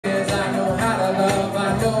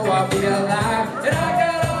I'll be alive. And I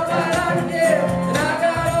got all my life to give, and I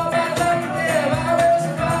got all my life to give. I will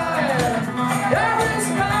survive, I will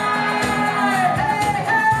survive. Hey,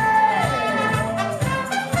 hey.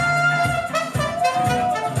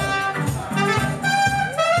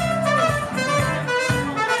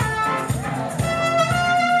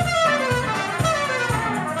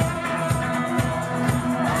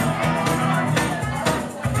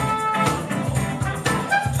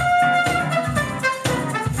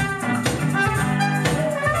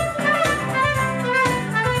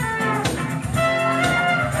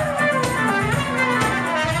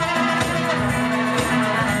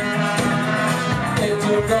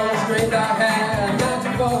 Going straight I had, not to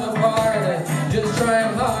fall apart, just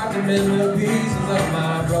trying hard to mend the pieces of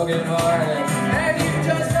my broken heart. And you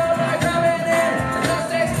just felt like coming in and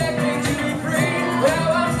just expect me to be free.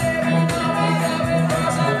 Well, I'm saving all my loving for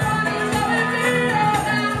someone who's loving me.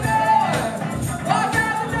 Oh, now go, walk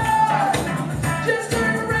out the door, just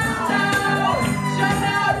turn around now, shut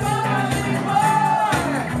out one anymore.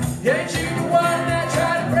 Ain't you the one that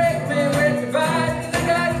tried to break me with your vibes? You think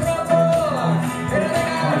I'd crumble?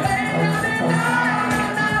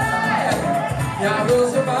 I will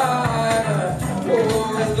survive,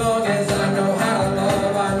 oh, as long as I know how to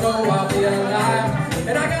love, I know I'll be alive.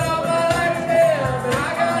 And I got all my life to give, and I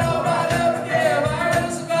got all my love to give. I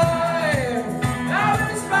will survive, I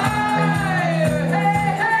will survive. Hey,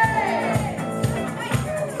 hey.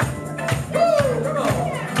 Woo, come on.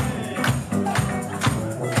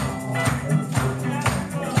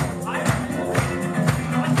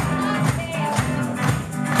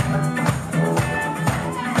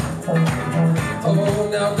 Oh,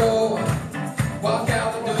 now go, walk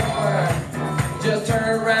out the door, just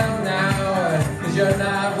turn around now, 'cause you're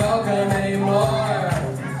not welcome anymore.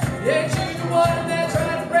 Ain't you the one that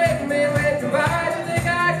tried to break me with your vibes? You think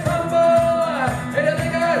I'd crumble, and you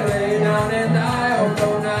think I'd lay down and die? Oh, no,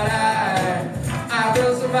 not I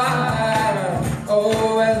will survive.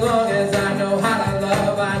 Oh, as long as I know how to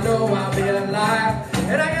love, I know I'll be alive.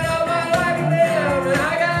 And I got all my life to live, and I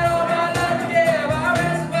got all my love to give. I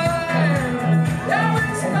will survive. I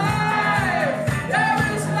will survive. I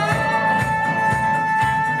will survive.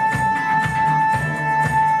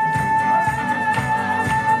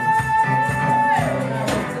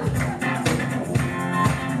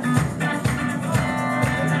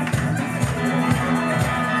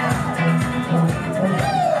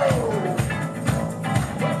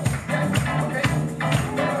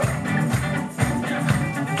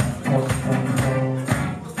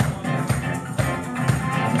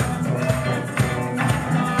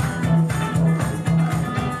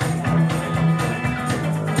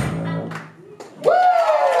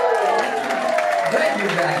 Thank you,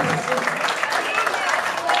 guys.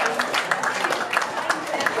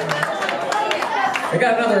 I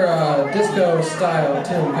got another disco-style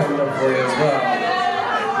tune coming up for you as well.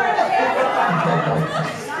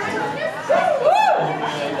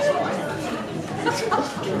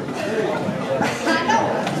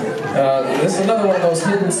 This is another one of those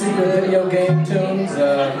hidden secret video game tunes,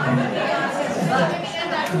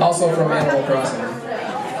 also from Animal Crossing.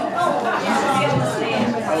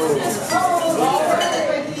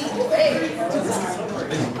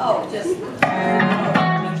 Oh, just...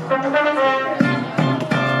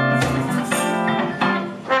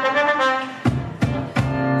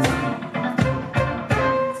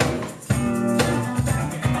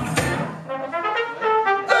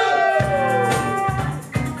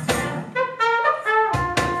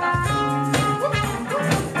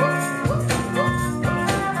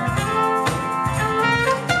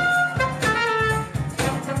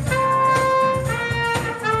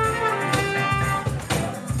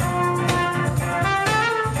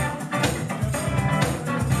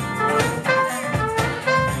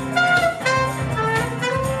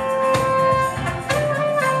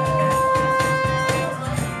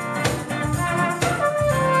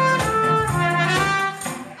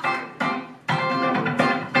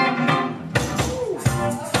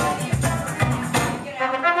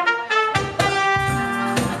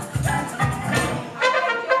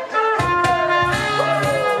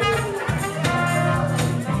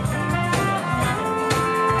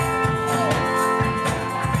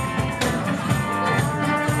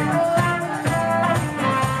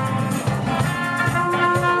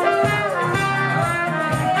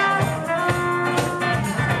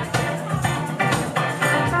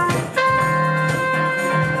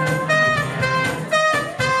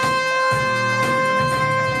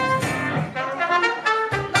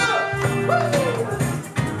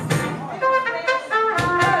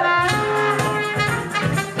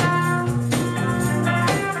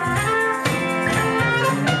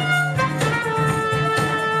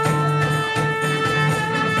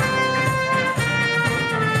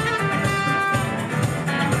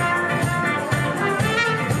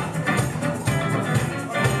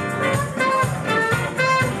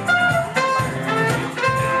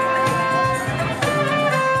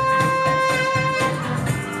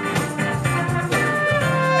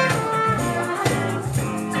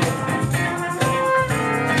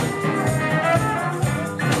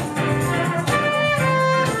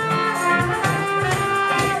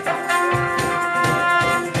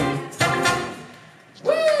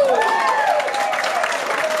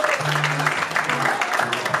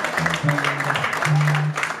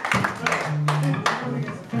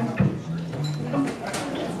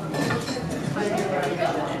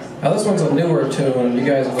 Now this one's a newer tune. You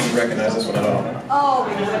guys wouldn't recognize this one at all. Oh,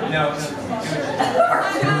 we would. No.